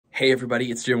Hey everybody,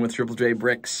 it's Jim with Triple J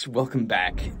Bricks. Welcome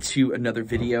back to another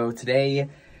video. Today,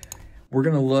 we're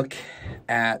gonna look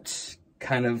at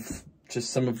kind of just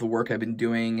some of the work I've been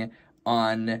doing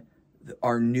on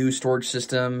our new storage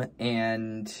system,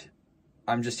 and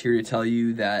I'm just here to tell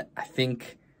you that I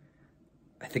think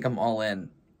I'm all in.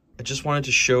 I just wanted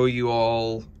to show you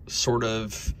all sort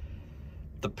of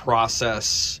the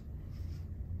process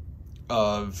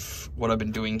of what I've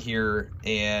been doing here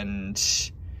and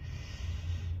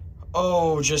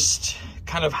just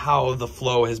kind of how the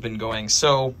flow has been going.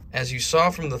 So, as you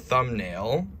saw from the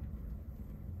thumbnail,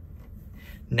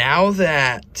 now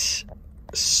that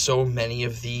so many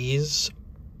of these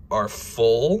are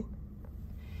full,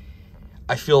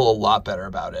 I feel a lot better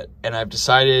about it. And I've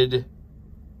decided,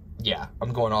 yeah,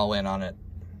 I'm going all in on it.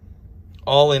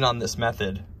 All in on this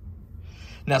method.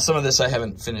 Now, some of this I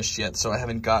haven't finished yet, so I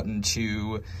haven't gotten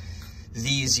to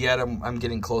these yet. I'm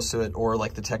getting close to it, or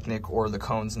like the Technic or the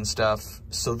cones and stuff.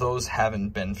 So those haven't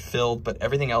been filled, but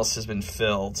everything else has been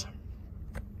filled.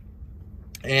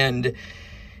 And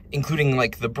including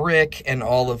like the brick and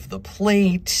all of the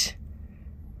plate.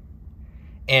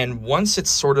 And once it's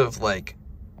sort of like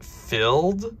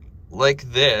filled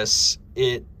like this,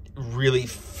 it really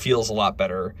feels a lot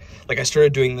better. Like I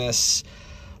started doing this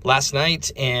last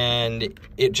night and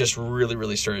it just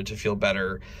really started to feel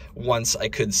better once I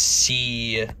could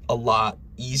see a lot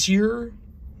easier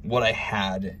what I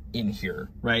had in here,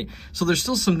 right? So there's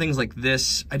still some things like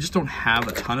this. I just don't have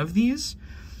a ton of these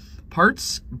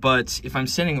parts, but if I'm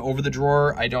standing over the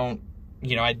drawer, I don't,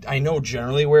 you know, I know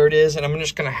generally where it is, and I'm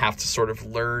just gonna have to sort of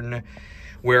learn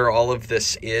where all of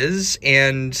this is.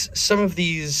 And some of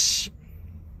these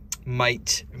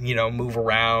might, you know, move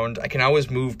around. I can always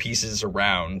move pieces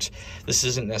around. This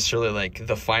isn't necessarily like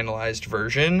the finalized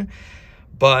version,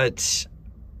 but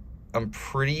I'm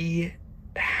pretty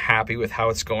happy with how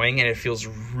it's going, and it feels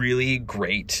really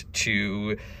great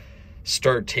to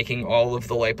start taking all of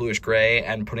the light bluish gray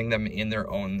and putting them in their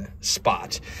own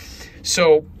spot.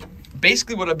 So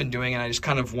basically what I've been doing, and I just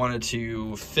kind of wanted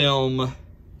to film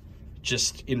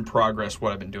just in progress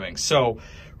what I've been doing. So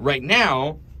right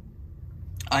now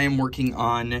I am working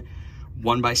on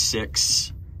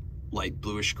 1x6 light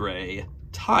bluish gray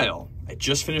tile. I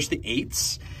just finished the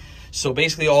 8s. So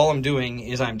basically all I'm doing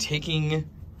is I'm taking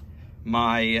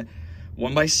my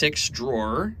 1x6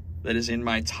 drawer that is in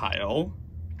my tile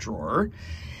drawer,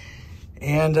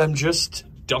 and I'm just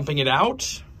dumping it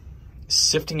out,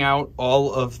 sifting out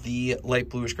all of the light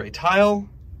bluish gray tile,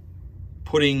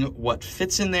 putting what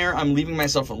fits in there. I'm leaving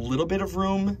myself a little bit of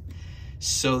room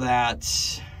so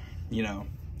that, you know,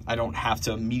 I don't have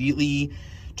to immediately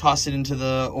toss it into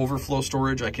the overflow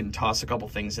storage. I can toss a couple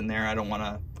things in there. I don't want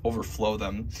to overflow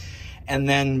them. And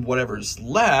then whatever's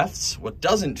left, what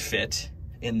doesn't fit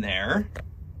in there,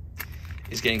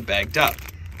 is getting bagged up.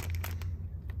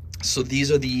 So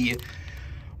these are the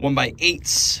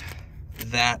 1x8s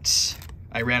that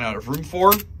I ran out of room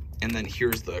for. And then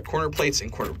here's the corner plates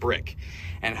and corner brick.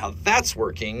 And how that's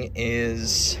working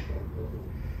is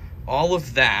all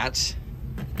of that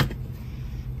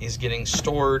is getting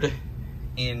stored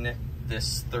in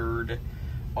this third,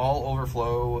 all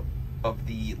overflow of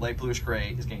the light bluish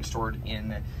gray is getting stored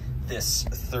in this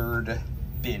third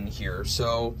bin here.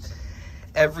 So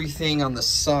everything on the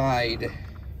side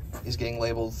is getting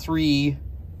labeled 3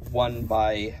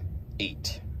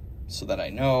 1x8, so that I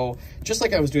know, just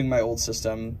like I was doing my old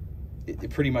system, it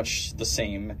pretty much the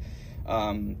same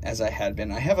as I had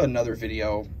been. I have another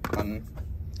video on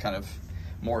kind of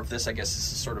more of this. I guess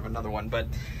this is sort of another one, but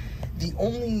the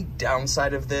only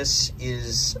downside of this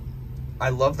is I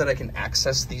love that I can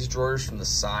access these drawers from the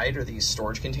side, or these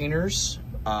storage containers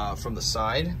from the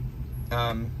side.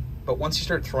 But once you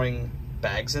start throwing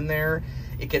bags in there,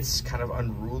 it gets kind of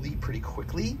unruly pretty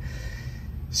quickly.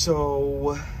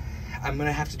 So I'm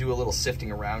gonna have to do a little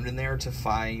sifting around in there to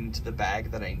find the bag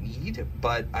that I need,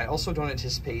 but I also don't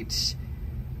anticipate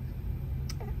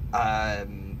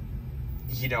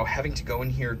you know, having to go in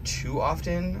here too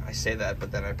often. I say that,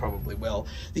 but then I probably will.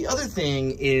 The other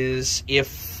thing is,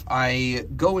 if I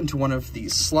go into one of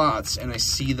these slots and I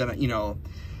see that, you know,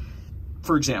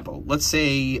 for example, let's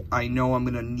say I know I'm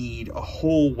gonna need a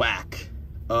whole whack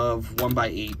of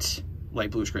 1x8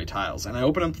 light bluish gray tiles, and I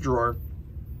open up the drawer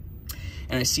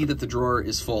and I see that the drawer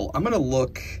is full. I'm gonna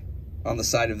look on the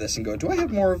side of this and go, do I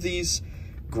have more of these?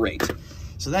 Great.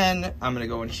 So then I'm gonna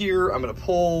go in here, I'm gonna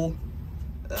pull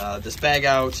this bag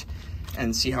out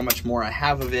and see how much more I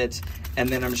have of it, and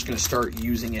then I'm just gonna start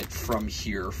using it from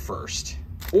here first.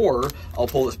 Or I'll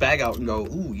pull this bag out and go,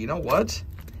 ooh, you know what?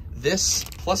 This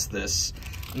plus this,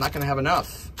 I'm not gonna have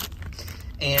enough.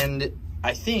 And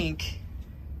I think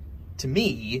to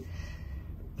me,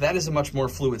 that is a much more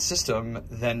fluid system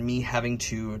than me having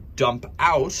to dump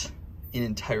out an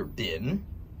entire bin.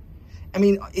 I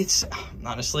mean, it's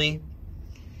honestly,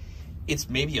 it's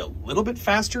maybe a little bit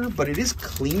faster, but it is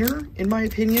cleaner in my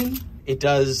opinion. It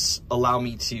does allow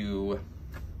me to,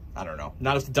 I don't know,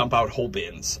 not have to dump out whole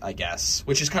bins, I guess,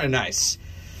 which is kind of nice,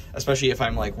 especially if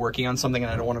I'm like working on something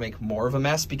and I don't want to make more of a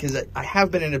mess, because I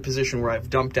have been in a position where I've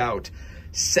dumped out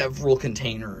several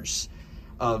containers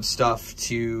of stuff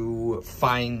to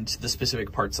find the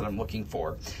specific parts that I'm looking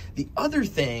for. The other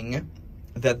thing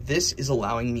that this is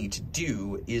allowing me to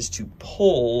do is to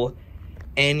pull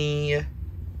any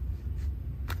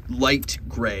light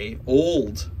gray,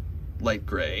 old light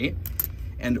gray,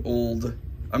 and old,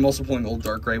 I'm also pulling old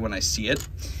dark gray when I see it,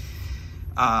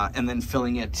 and then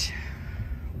filling it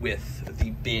with the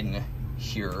bin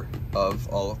here of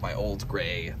all of my old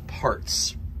gray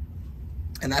parts.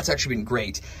 And that's actually been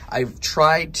great. I've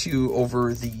tried to,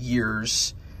 over the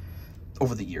years, I've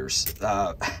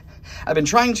been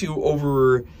trying to,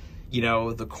 over, you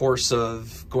know, the course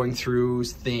of going through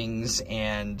things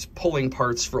and pulling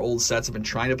parts for old sets, I've been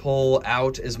trying to pull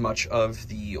out as much of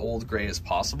the old gray as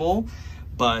possible,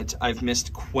 but I've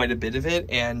missed quite a bit of it.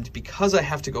 And because I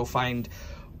have to go find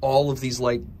all of these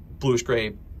light bluish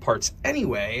gray parts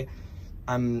anyway,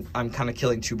 I'm kind of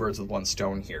killing two birds with one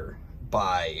stone here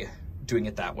by doing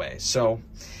it that way. So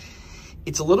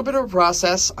it's a little bit of a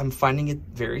process. I'm finding it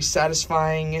very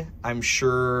satisfying. I'm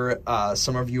sure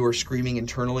some of you are screaming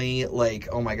internally like,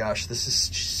 oh my gosh, this is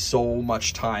so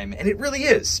much time. And it really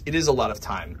is. It is a lot of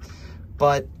time.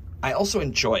 But I also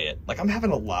enjoy it. Like, I'm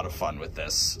having a lot of fun with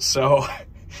this. So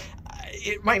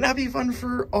it might not be fun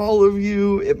for all of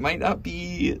you. It might not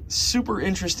be super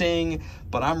interesting,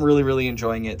 but I'm really, really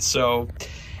enjoying it. So,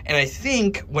 and I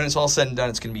think when it's all said and done,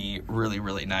 it's going to be really,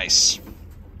 really nice.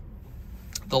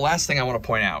 The last thing I want to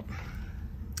point out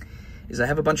is I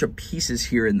have a bunch of pieces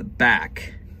here in the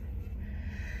back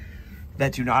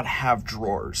that do not have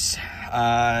drawers.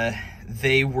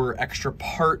 They were extra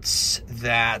parts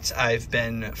that I've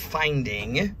been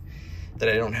finding that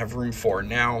I don't have room for.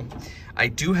 Now, I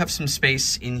do have some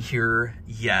space in here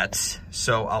yet,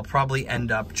 so I'll probably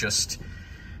end up just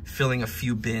filling a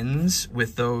few bins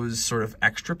with those sort of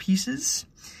extra pieces.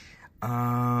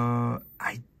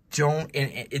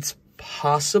 It's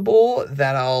possible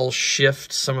that I'll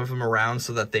shift some of them around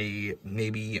so that they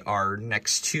maybe are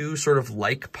next to sort of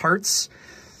like parts.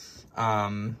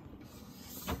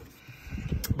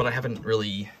 But I haven't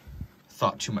really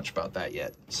thought too much about that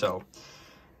yet. So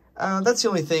that's the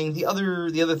only thing. The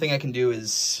other thing I can do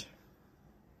is,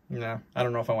 you know, I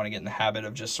don't know if I want to get in the habit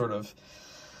of just sort of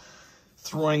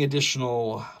throwing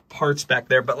additional parts back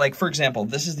there. But like, for example,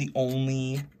 this is the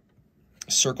only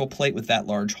circle plate with that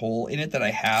large hole in it that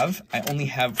I have. I only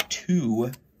have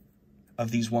 2 of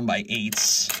these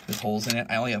 1x8s with holes in it.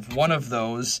 I only have 1 of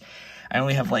those. I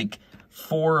only have like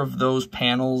 4 of those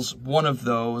panels, 1 of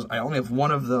those. I only have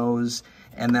 1 of those,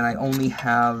 and then I only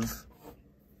have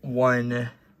 1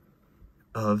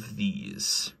 of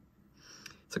these.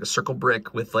 It's like a circle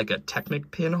brick with like a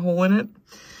Technic pin hole in it.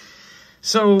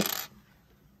 So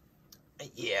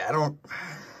yeah,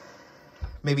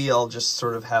 maybe I'll just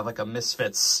sort of have like a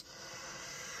Misfits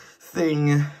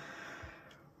thing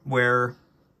where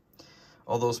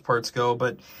all those parts go.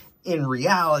 But in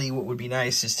reality, what would be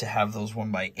nice is to have those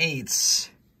 1x8s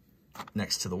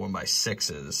next to the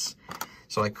 1x6s.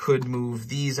 So I could move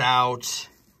these out.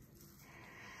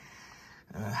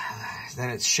 Then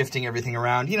it's shifting everything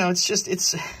around. You know, it's just,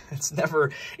 it's never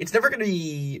going to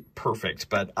be perfect,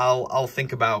 but I'll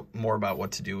think more about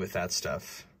what to do with that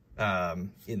stuff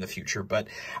in the future. But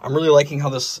I'm really liking how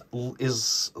this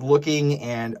is looking,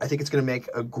 and I think it's going to make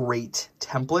a great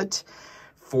template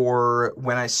for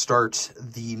when I start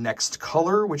the next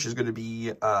color, which is going to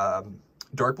be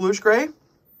dark bluish gray.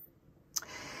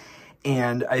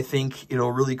 And I think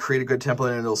it'll really create a good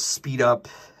template, and it'll speed up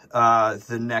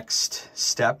the next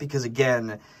step, because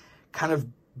again, kind of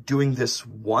doing this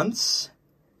once,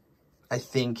 I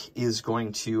think is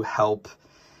going to help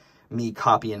me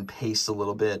copy and paste a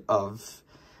little bit of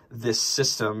this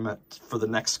system for the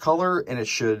next color, and it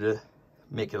should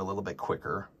make it a little bit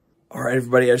quicker. All right,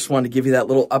 everybody, I just wanted to give you that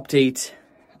little update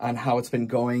on how it's been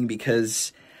going,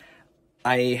 because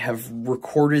I have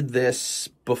recorded this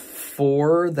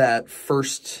before that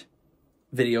first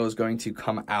video is going to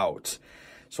come out.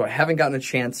 So I haven't gotten a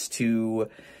chance to,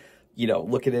 you know,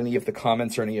 look at any of the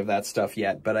comments or any of that stuff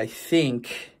yet, but I think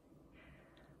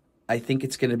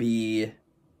it's going to be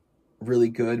really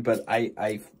good. But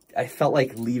I felt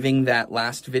like leaving that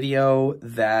last video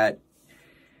that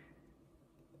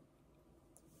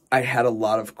I had a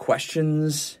lot of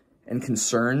questions and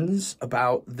concerns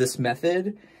about this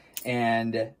method.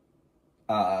 And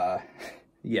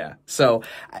yeah, so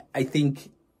I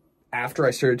think after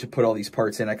I started to put all these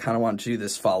parts in, I kind of wanted to do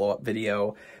this follow-up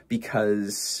video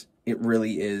because it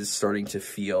really is starting to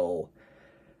feel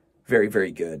very,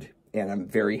 very good. And I'm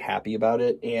very happy about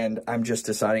it. And I'm just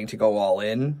deciding to go all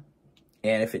in.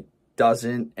 And if it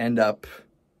doesn't end up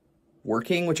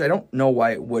working, which I don't know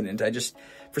why it wouldn't,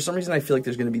 for some reason, I feel like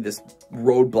there's going to be this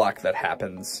roadblock that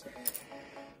happens.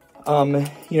 You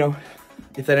know,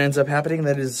 if that ends up happening,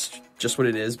 that is just what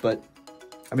it is. But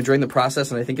I'm enjoying the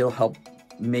process, and I think it'll help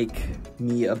make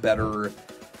me a better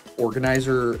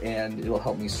organizer, and it'll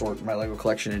help me sort my Lego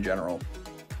collection in general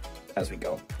as we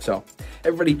go. So,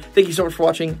 everybody, thank you so much for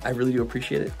watching. I really do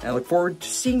appreciate it. And I look forward to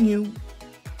seeing you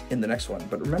in the next one.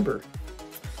 But remember,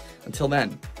 until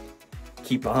then,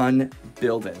 keep on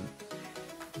building.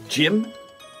 Jim,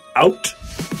 out.